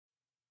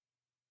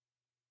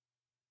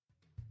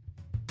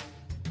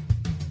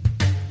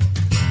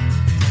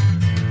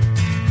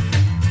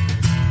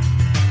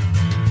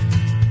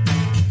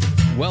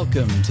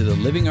Welcome to the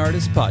Living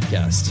Artist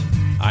Podcast.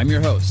 I'm your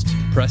host,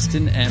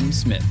 Preston M.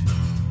 Smith.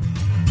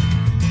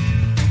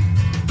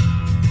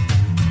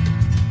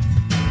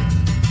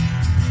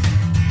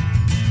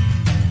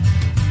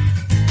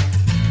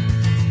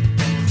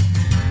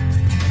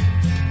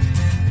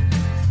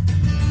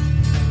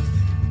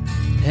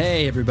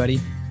 Hey,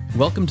 everybody.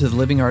 Welcome to the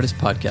Living Artist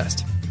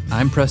Podcast.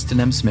 I'm Preston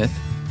M. Smith,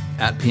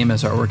 at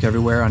PMS Artwork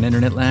everywhere on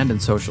internet land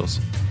and socials.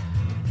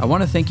 I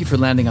want to thank you for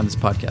landing on this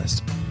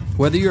podcast.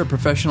 Whether you're a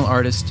professional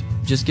artist,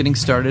 just getting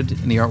started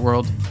in the art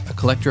world, a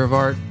collector of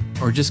art,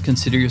 or just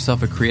consider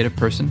yourself a creative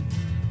person,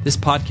 this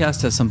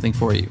podcast has something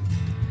for you.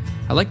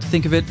 I like to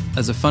think of it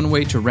as a fun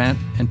way to rant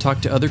and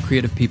talk to other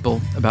creative people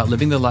about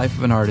living the life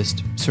of an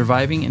artist,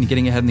 surviving and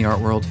getting ahead in the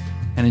art world,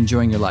 and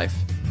enjoying your life.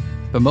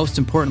 But most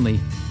importantly,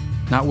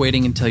 not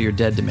waiting until you're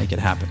dead to make it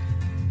happen.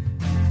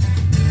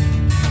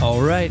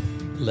 All right,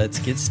 let's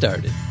get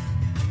started.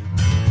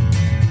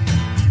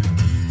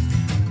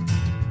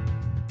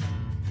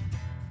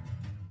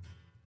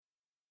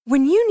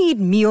 When you need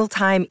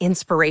mealtime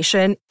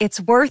inspiration, it's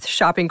worth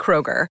shopping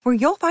Kroger, where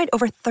you'll find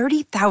over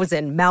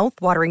 30,000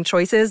 mouth-watering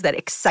choices that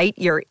excite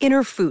your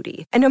inner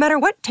foodie. And no matter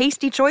what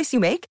tasty choice you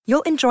make,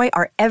 you'll enjoy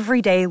our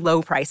everyday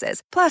low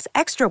prices, plus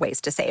extra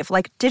ways to save,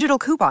 like digital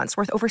coupons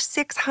worth over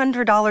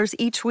 $600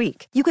 each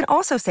week. You can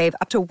also save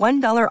up to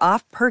 $1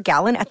 off per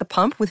gallon at the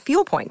pump with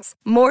fuel points.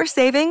 More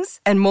savings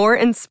and more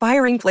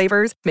inspiring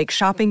flavors make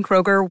shopping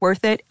Kroger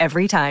worth it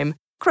every time.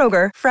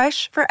 Kroger,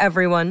 fresh for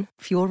everyone.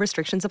 Fuel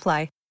restrictions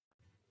apply.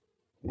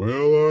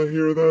 Well, I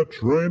hear that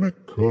train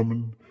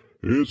a-comin',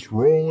 it's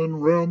rollin'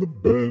 round the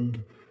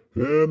bend,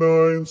 and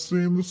I ain't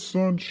seen the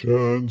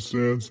sunshine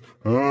since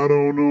I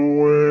don't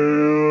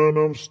know when.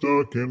 I'm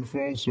stuck in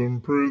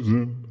Folsom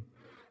Prison,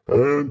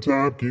 and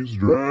time keeps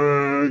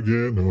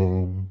dragging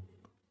on.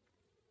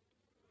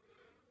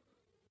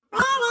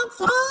 Well, the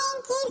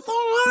train keeps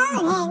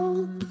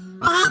a-rollin'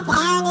 right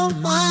down to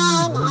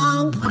San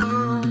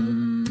Antone.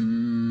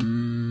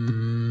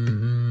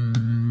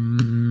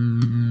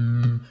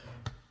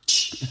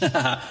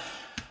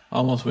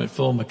 Almost went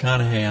full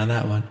McConaughey on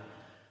that one.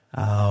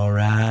 All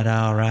right,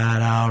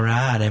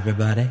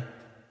 everybody.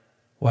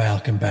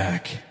 Welcome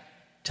back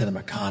to the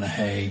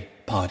McConaughey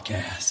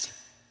podcast.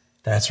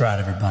 That's right,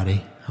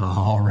 everybody.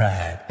 All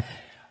right.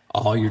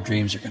 All your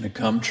dreams are going to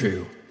come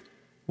true.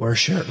 We're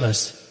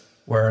shirtless.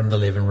 We're in the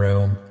living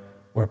room.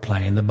 We're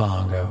playing the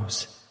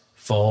bongos.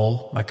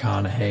 Full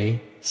McConaughey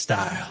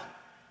style.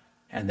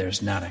 And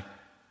there's not a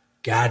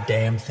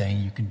goddamn thing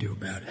you can do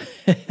about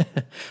it.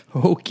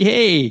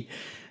 Okay,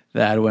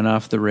 that went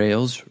off the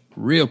rails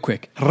real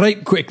quick.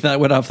 Right quick,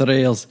 that went off the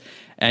rails.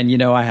 And you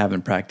know, I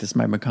haven't practiced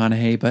my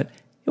McConaughey, but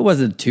it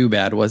wasn't too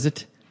bad, was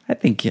it? I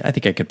think I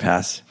could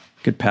pass.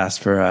 Could pass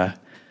for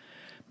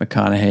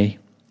McConaughey.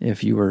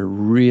 If you were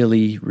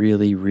really,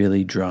 really,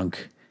 really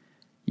drunk,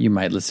 you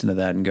might listen to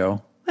that and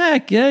go, yeah,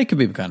 it could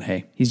be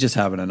McConaughey. He's just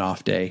having an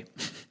off day.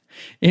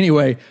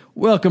 Anyway,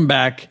 welcome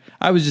back.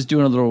 I was just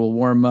doing a little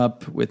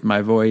warm-up with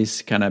my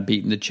voice, kind of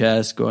beating the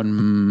chest, going,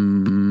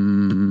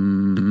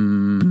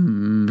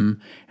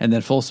 and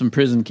then Folsom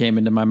Prison came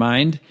into my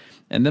mind,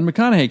 and then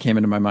McConaughey came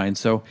into my mind,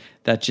 so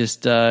that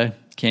just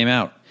came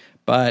out.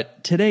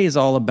 But today is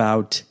all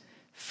about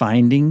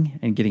finding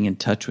and getting in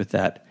touch with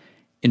that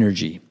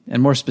energy,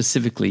 and more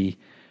specifically,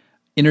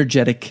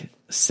 energetic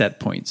set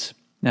points.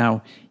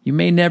 Now, you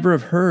may never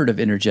have heard of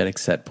energetic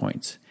set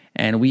points,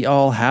 and we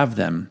all have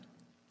them.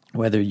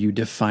 Whether you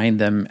define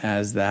them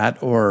as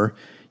that or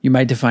you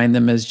might define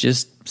them as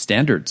just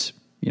standards,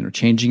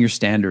 changing your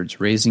standards,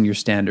 raising your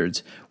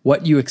standards,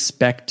 what you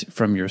expect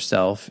from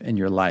yourself in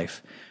your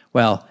life.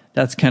 Well,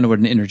 that's kind of what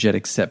an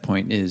energetic set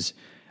point is.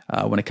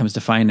 When it comes to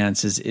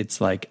finances,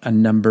 it's like a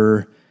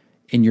number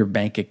in your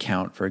bank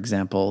account, for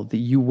example, that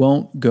you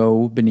won't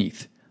go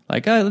beneath.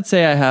 Like, let's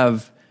say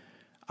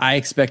I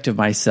expect of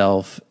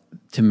myself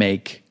to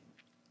make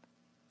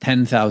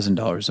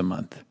 $10,000 a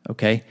month,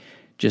 okay?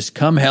 Just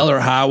come hell or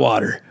high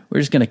water. We're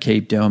just going to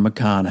keep doing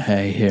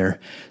McConaughey here.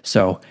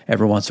 So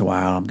every once in a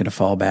while, I'm going to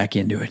fall back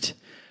into it.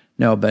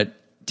 No, but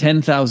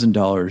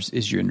 $10,000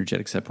 is your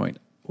energetic set point.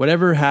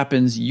 Whatever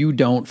happens, you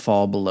don't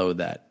fall below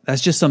that.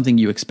 That's just something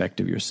you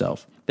expect of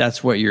yourself.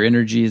 That's what your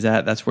energy is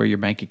at. That's where your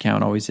bank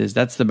account always is.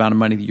 That's the amount of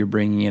money that you're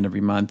bringing in every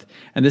month.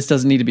 And this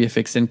doesn't need to be a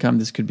fixed income.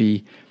 This could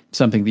be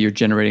something that you're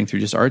generating through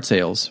just art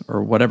sales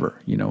or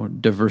whatever,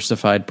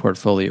 diversified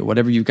portfolio,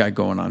 whatever you've got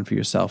going on for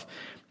yourself.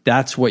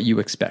 That's what you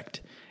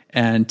expect.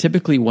 And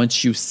typically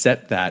once you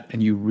set that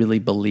and you really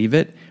believe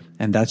it,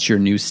 and that's your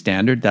new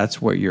standard,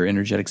 that's what your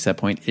energetic set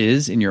point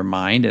is in your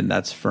mind, and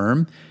that's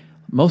firm,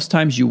 most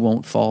times you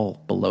won't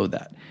fall below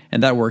that.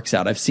 And that works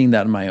out. I've seen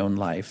that in my own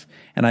life,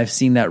 and I've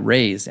seen that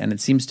raised, and it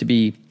seems to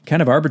be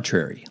kind of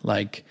arbitrary.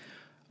 Like,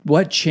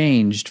 what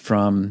changed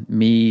from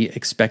me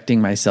expecting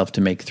myself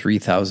to make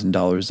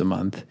 $3,000 a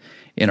month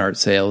in art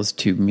sales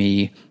to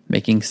me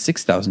making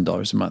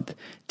 $6,000 a month?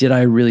 Did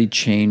I really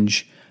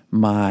change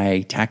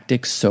my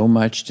tactics so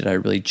much? Did I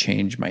really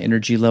change my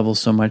energy level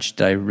so much?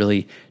 Did I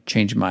really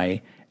change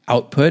my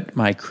output,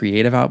 my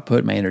creative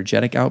output, my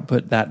energetic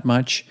output that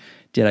much?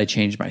 Did I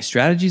change my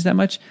strategies that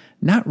much?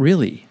 Not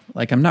really.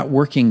 Like, I'm not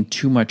working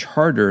too much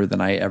harder than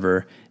I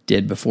ever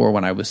did before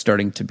when I was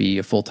starting to be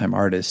a full-time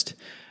artist,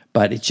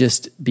 but it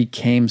just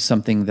became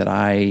something that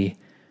I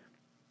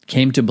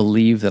came to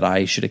believe that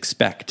I should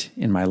expect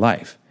in my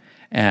life.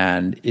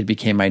 And it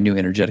became my new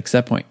energetic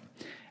set point.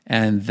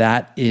 And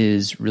that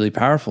is really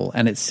powerful.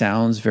 And it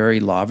sounds very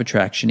law of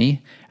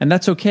attraction-y, and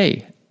that's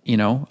okay.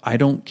 I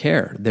don't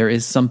care. There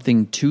is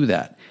something to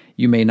that.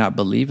 You may not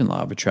believe in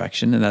law of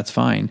attraction, and that's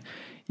fine,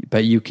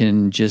 but you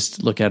can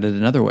just look at it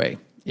another way.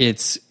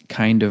 It's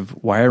kind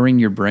of wiring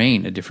your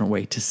brain a different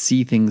way, to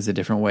see things a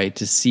different way,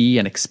 to see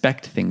and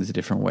expect things a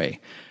different way.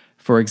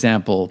 For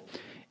example,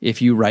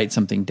 if you write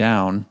something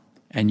down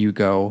and you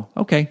go,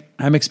 okay,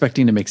 I'm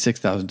expecting to make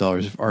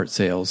 $6,000 of art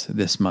sales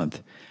this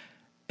month,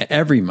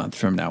 every month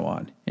from now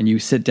on, and you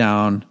sit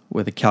down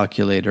with a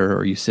calculator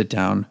or you sit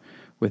down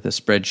with a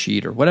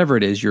spreadsheet or whatever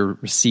it is, your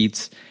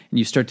receipts, and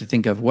you start to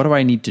think of, what do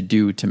I need to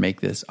do to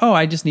make this? Oh,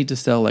 I just need to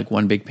sell like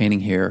one big painting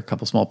here, a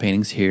couple small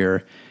paintings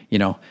here,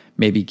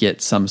 maybe get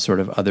some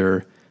sort of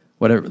other,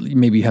 whatever,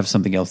 maybe you have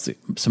something else,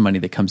 some money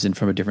that comes in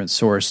from a different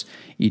source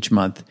each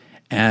month.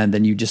 And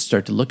then you just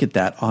start to look at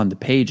that on the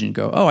page and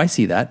go, oh, I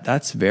see that.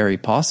 That's very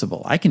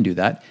possible. I can do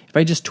that. If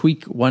I just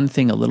tweak one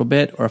thing a little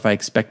bit, or if I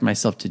expect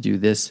myself to do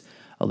this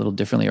a little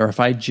differently, or if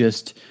I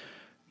just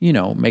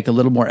make a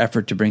little more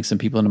effort to bring some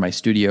people into my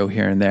studio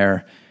here and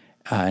there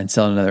and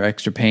sell another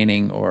extra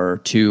painting or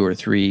 2 or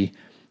 3,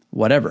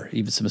 whatever,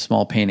 even some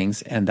small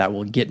paintings, and that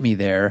will get me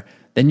there.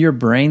 Then your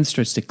brain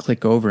starts to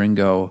click over and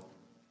go,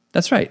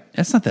 that's right,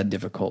 that's not that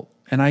difficult,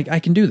 and I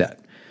can do that.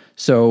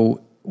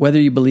 So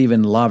whether you believe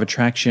in law of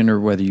attraction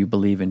or whether you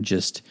believe in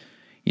just,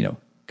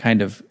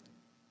 kind of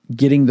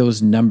getting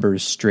those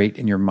numbers straight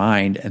in your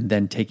mind and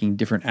then taking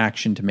different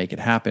action to make it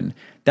happen,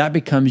 that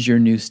becomes your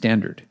new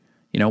standard.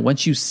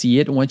 Once you see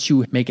it, once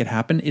you make it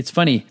happen, it's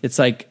funny. It's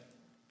like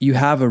you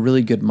have a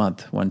really good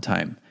month one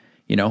time,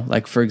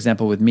 like for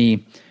example, with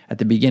me at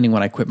the beginning,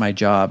 when I quit my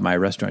job, my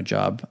restaurant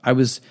job, I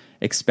was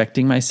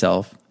expecting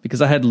myself,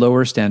 because I had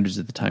lower standards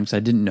at the time, because I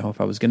didn't know if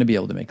I was going to be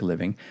able to make a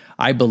living.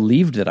 I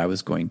believed that I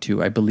was going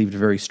to. I believed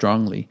very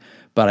strongly,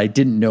 but I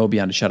didn't know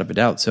beyond a shadow of a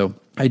doubt. So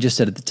I just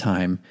said at the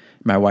time,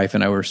 my wife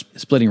and I were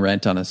splitting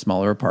rent on a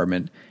smaller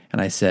apartment,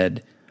 and I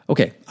said,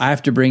 okay, I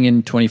have to bring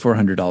in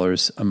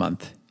 $2,400 a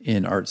month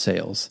in art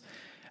sales.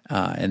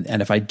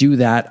 And if I do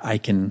that, I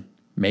can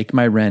make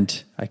my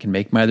rent, I can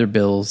make my other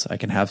bills, I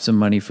can have some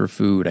money for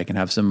food, I can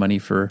have some money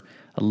for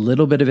a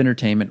little bit of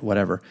entertainment,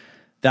 whatever.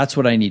 That's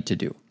what I need to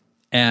do.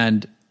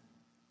 And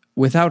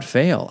without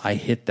fail, I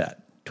hit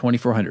that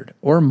 2,400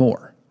 or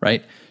more,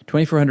 right?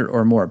 2,400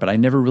 or more, but I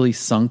never really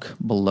sunk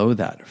below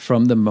that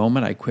from the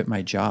moment I quit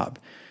my job.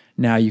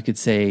 Now you could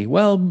say,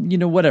 well,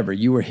 whatever,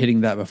 you were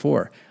hitting that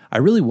before. I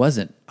really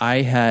wasn't.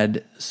 I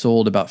had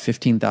sold about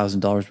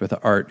 $15,000 worth of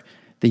art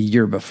the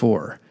year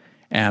before,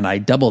 and I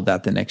doubled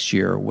that the next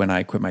year when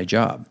I quit my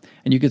job.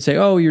 And you could say,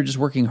 oh, you're just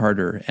working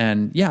harder.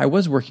 And yeah, I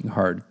was working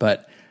hard,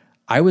 but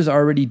I was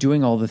already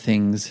doing all the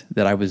things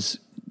that I was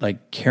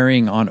like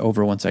carrying on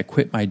over once I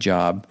quit my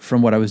job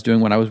from what I was doing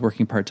when I was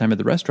working part-time at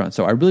the restaurant.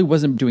 So I really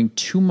wasn't doing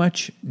too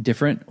much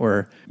different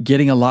or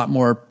getting a lot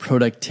more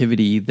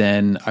productivity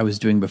than I was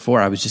doing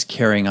before. I was just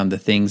carrying on the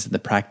things and the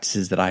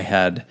practices that I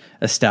had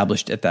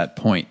established at that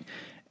point.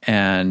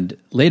 And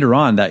later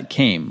on that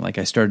came, like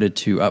I started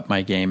to up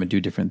my game and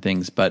do different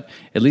things. But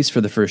at least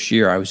for the first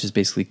year, I was just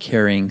basically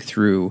carrying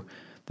through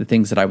the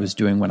things that I was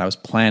doing when I was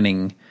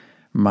planning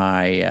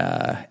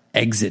my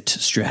exit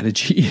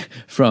strategy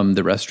from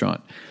the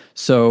restaurant.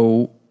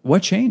 So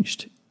what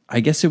changed?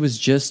 I guess it was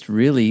just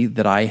really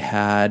that I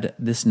had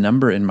this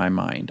number in my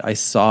mind. I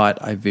saw it,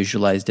 I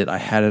visualized it, I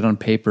had it on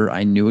paper,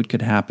 I knew it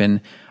could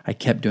happen. I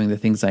kept doing the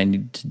things I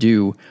needed to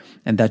do,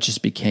 and that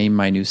just became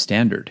my new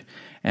standard.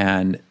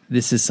 And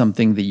this is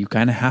something that you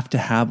kind of have to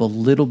have a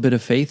little bit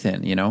of faith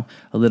in, a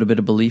little bit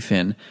of belief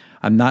in.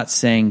 I'm not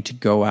saying to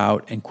go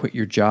out and quit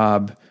your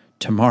job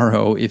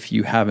tomorrow if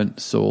you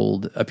haven't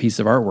sold a piece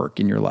of artwork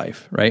in your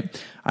life,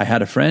 right? I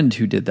had a friend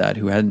who did that,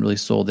 who hadn't really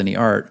sold any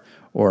art,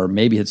 or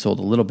maybe had sold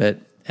a little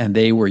bit, and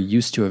they were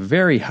used to a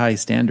very high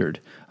standard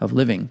of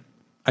living.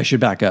 I should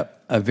back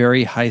up. A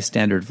very high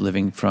standard of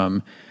living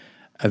from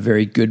a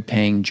very good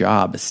paying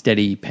job, a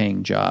steady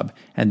paying job,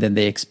 and then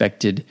they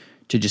expected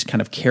to just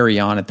kind of carry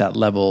on at that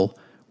level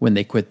when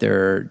they quit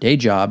their day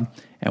job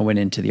and went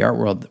into the art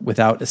world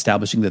without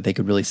establishing that they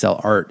could really sell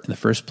art in the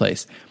first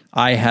place.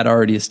 I had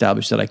already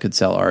established that I could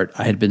sell art.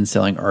 I had been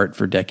selling art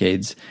for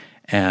decades,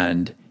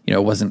 and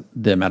it wasn't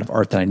the amount of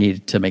art that I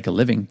needed to make a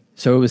living.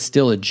 So it was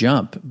still a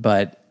jump,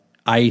 but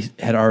I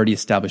had already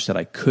established that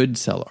I could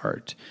sell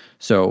art.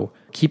 So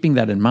keeping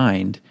that in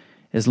mind,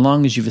 as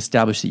long as you've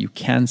established that you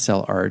can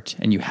sell art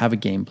and you have a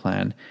game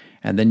plan,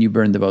 and then you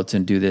burn the boats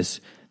and do this,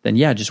 then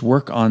yeah, just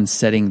work on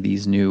setting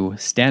these new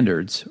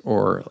standards,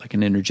 or like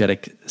an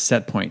energetic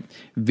set point,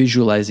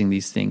 visualizing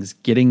these things,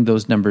 getting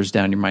those numbers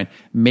down in your mind,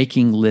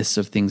 making lists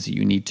of things that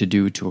you need to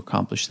do to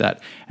accomplish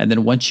that. And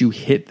then once you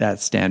hit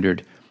that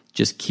standard,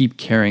 just keep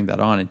carrying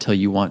that on until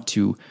you want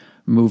to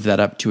move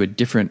that up to a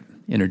different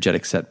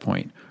energetic set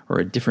point, or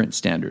a different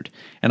standard.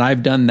 And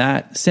I've done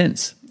that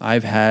since.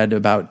 I've had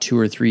about 2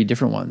 or 3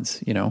 different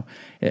ones.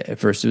 At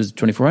first it was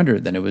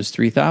 2,400, then it was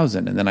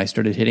 3,000. And then I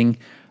started hitting,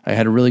 I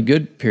had a really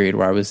good period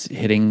where I was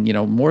hitting,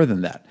 more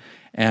than that.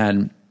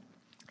 And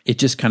it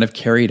just kind of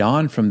carried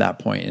on from that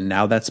point. And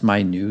now that's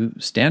my new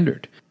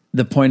standard.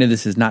 The point of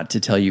this is not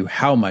to tell you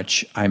how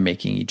much I'm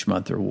making each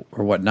month or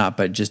whatnot,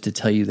 but just to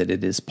tell you that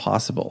it is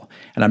possible.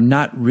 And I'm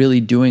not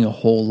really doing a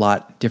whole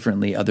lot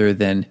differently other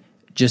than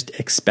just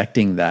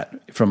expecting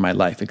that from my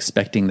life,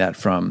 expecting that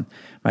from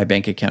my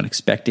bank account,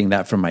 expecting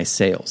that from my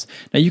sales.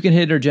 Now you can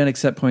hit energetic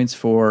set points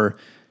for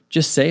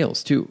just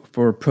sales too,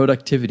 for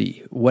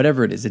productivity,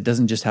 whatever it is. It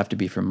doesn't just have to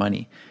be for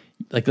money.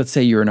 Like let's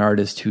say you're an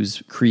artist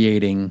who's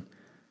creating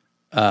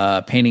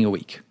painting a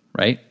week,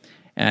 right?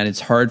 And it's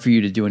hard for you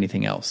to do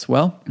anything else.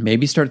 Well,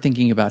 maybe start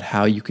thinking about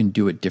how you can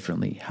do it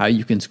differently, how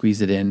you can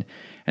squeeze it in,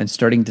 and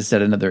starting to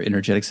set another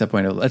energetic set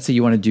point. Let's say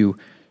you want to do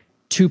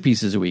 2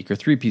 pieces a week or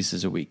 3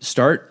 pieces a week.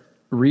 Start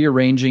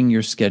rearranging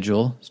your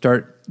schedule.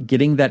 Start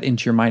getting that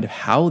into your mind of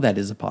how that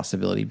is a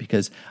possibility,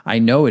 because I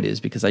know it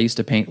is, because I used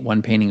to paint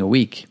 1 painting a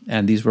week,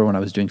 and these were when I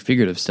was doing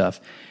figurative stuff.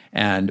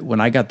 And when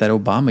I got that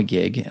Obama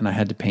gig and I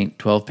had to paint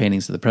 12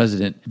 paintings of the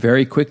president,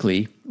 very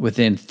quickly,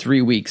 within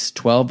 3 weeks,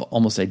 12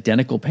 almost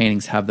identical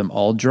paintings, have them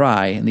all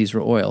dry, and these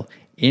were oil,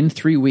 in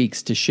 3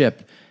 weeks to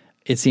ship.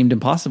 It seemed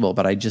impossible,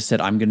 but I just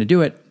said, I'm going to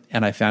do it.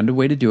 And I found a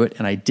way to do it,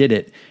 and I did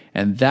it.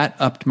 And that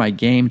upped my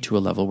game to a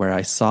level where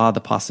I saw the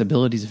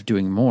possibilities of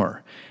doing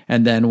more.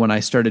 And then when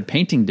I started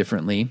painting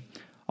differently,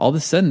 all of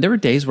a sudden, there were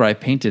days where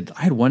I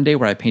had one day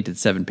where I painted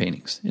 7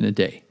 paintings in a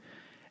day.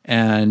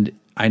 And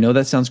I know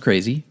that sounds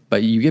crazy,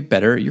 but you get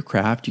better at your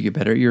craft, you get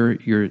better at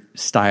your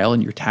style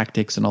and your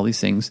tactics and all these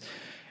things.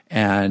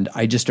 And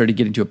I just started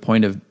getting to a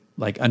point of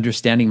like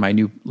understanding my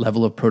new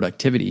level of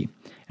productivity.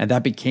 And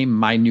that became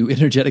my new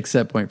energetic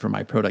set point for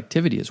my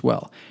productivity as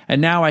well.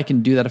 And now I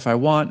can do that if I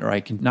want, or I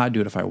can not do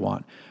it if I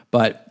want.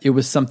 But it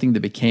was something that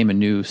became a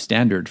new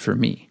standard for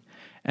me.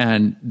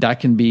 And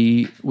that can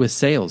be with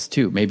sales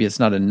too. Maybe it's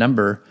not a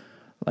number,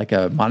 like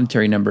a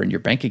monetary number in your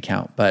bank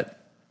account, but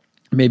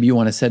maybe you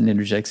want to set an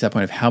energetic set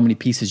point of how many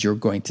pieces you're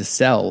going to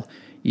sell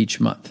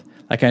each month.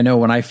 Like I know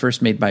when I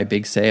first made my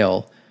big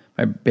sale,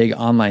 my big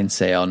online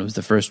sale, and it was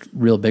the first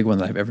real big one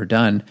that I've ever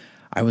done,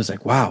 I was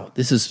like, wow,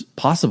 this is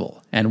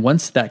possible. And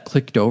once that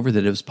clicked over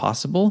that it was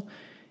possible,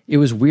 it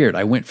was weird.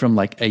 I went from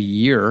like a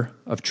year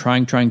of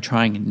trying,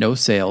 no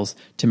sales,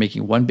 to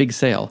making one big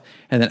sale.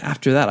 And then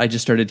after that, I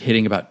just started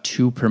hitting about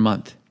 2 per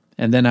month.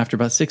 And then after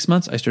about 6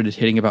 months, I started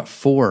hitting about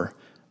 4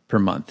 per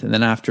month. And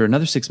then after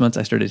another 6 months,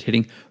 I started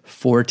hitting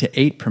 4 to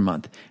 8 per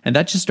month. And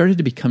that just started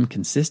to become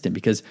consistent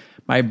because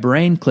my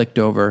brain clicked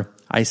over.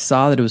 I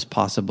saw that it was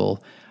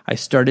possible. I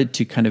started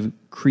to kind of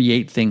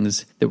create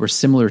things that were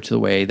similar to the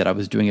way that I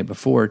was doing it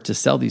before to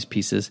sell these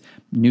pieces,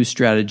 new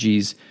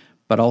strategies,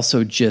 but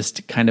also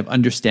just kind of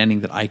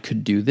understanding that I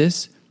could do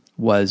this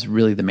was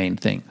really the main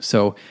thing.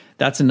 So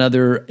that's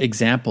another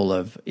example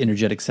of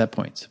energetic set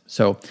points.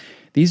 So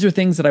these are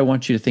things that I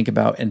want you to think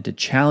about and to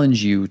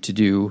challenge you to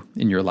do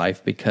in your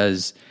life,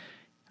 because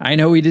I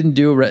know we didn't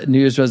do a New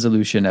Year's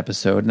resolution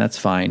episode, and that's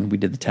fine. We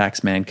did the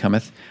Tax Man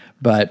Cometh,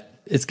 but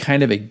it's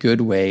kind of a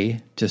good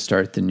way to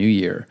start the new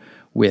year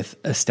with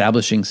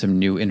establishing some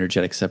new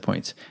energetic set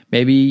points.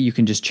 Maybe you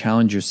can just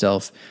challenge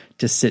yourself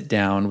to sit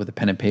down with a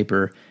pen and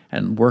paper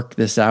and work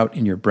this out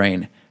in your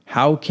brain.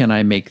 How can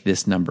I make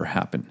this number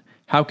happen?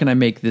 How can I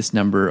make this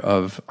number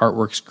of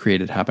artworks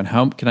created happen?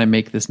 How can I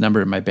make this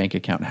number in my bank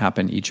account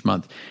happen each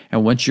month?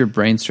 And once your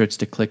brain starts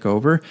to click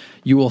over,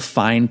 you will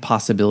find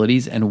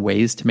possibilities and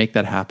ways to make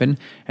that happen.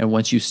 And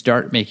once you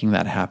start making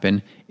that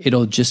happen,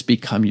 it'll just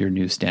become your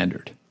new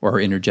standard or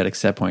energetic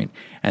set point.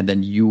 And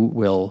then you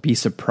will be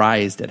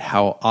surprised at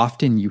how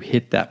often you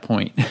hit that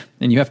point.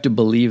 And you have to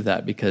believe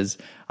that, because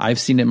I've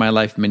seen it in my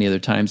life many other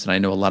times. And I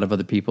know a lot of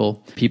other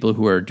people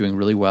who are doing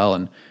really well,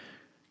 and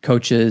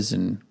coaches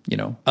and,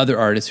 other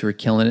artists who are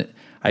killing it.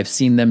 I've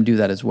seen them do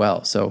that as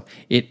well. So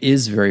it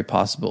is very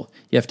possible.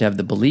 You have to have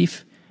the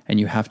belief, and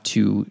you have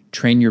to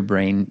train your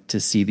brain to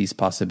see these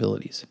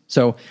possibilities.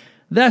 So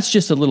that's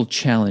just a little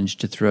challenge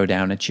to throw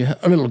down at you,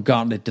 a little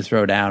gauntlet to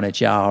throw down at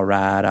you. All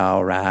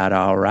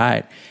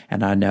right.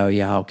 And I know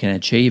y'all can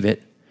achieve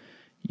it.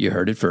 You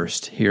heard it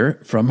first here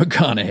from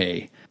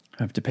McConaughey.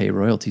 I have to pay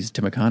royalties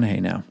to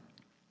McConaughey now.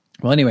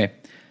 Well, anyway,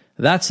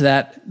 that's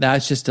that.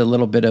 That's just a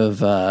little bit of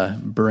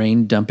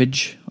brain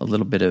dumpage, a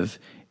little bit of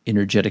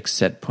energetic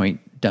set point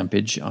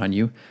dumpage on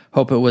you.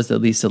 Hope it was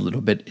at least a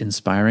little bit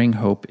inspiring.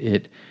 Hope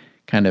it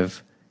kind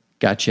of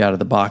got you out of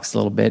the box a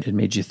little bit. It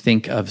made you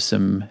think of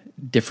some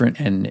different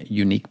and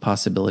unique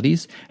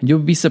possibilities. And you'll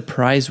be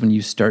surprised when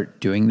you start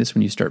doing this,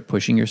 when you start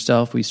pushing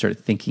yourself, when you start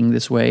thinking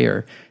this way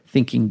or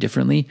thinking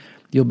differently.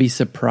 You'll be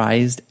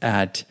surprised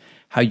at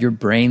how your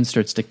brain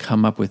starts to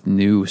come up with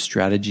new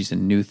strategies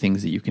and new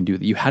things that you can do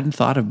that you hadn't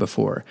thought of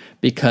before,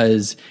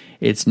 because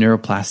it's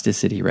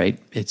neuroplasticity, right?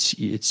 It's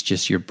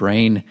just your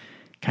brain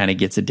kind of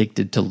gets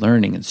addicted to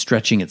learning and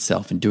stretching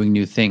itself and doing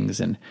new things.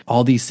 And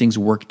all these things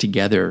work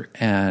together,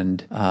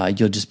 and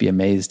you'll just be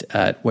amazed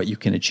at what you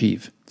can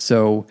achieve.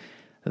 So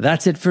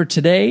that's it for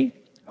today.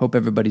 Hope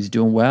everybody's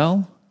doing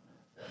well.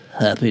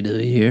 Happy New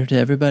Year to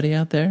everybody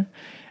out there.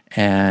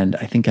 And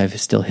I think I've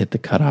still hit the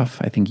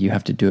cutoff. I think you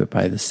have to do it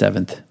by the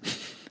 7th.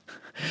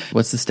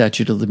 What's the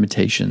statute of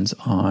limitations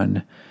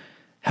on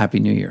Happy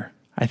New Year?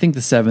 I think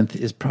the 7th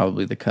is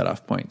probably the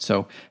cutoff point.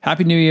 So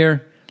Happy New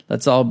Year.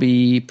 Let's all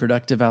be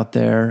productive out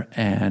there.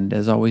 And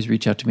as always,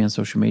 reach out to me on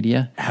social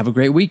media. Have a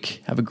great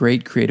week. Have a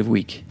great creative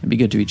week. And be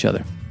good to each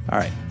other. All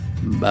right.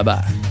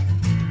 Bye-bye.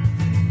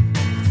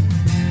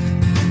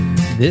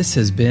 This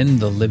has been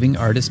the Living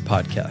Artist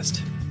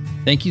Podcast.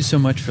 Thank you so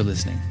much for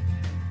listening.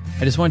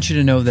 I just want you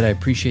to know that I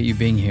appreciate you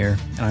being here,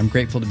 and I'm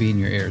grateful to be in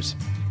your ears.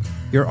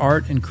 Your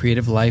art and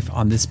creative life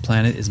on this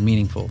planet is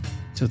meaningful,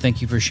 so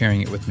thank you for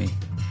sharing it with me.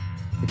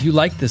 If you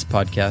like this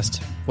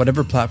podcast,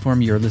 whatever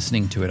platform you're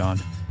listening to it on,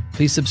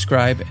 please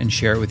subscribe and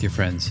share it with your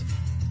friends.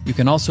 You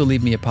can also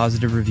leave me a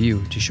positive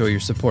review to show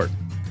your support.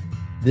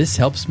 This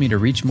helps me to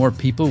reach more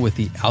people with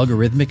the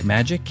algorithmic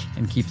magic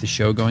and keep the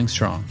show going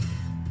strong.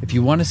 If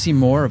you want to see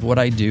more of what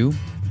I do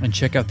and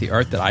check out the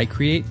art that I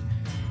create,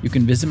 you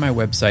can visit my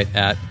website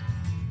at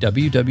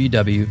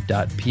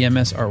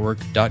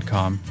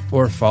www.pmsartwork.com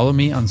or follow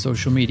me on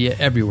social media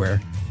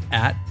everywhere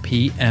at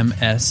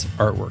PMS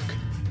Artwork.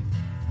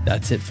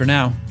 That's it for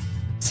now.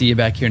 See you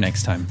back here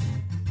next time.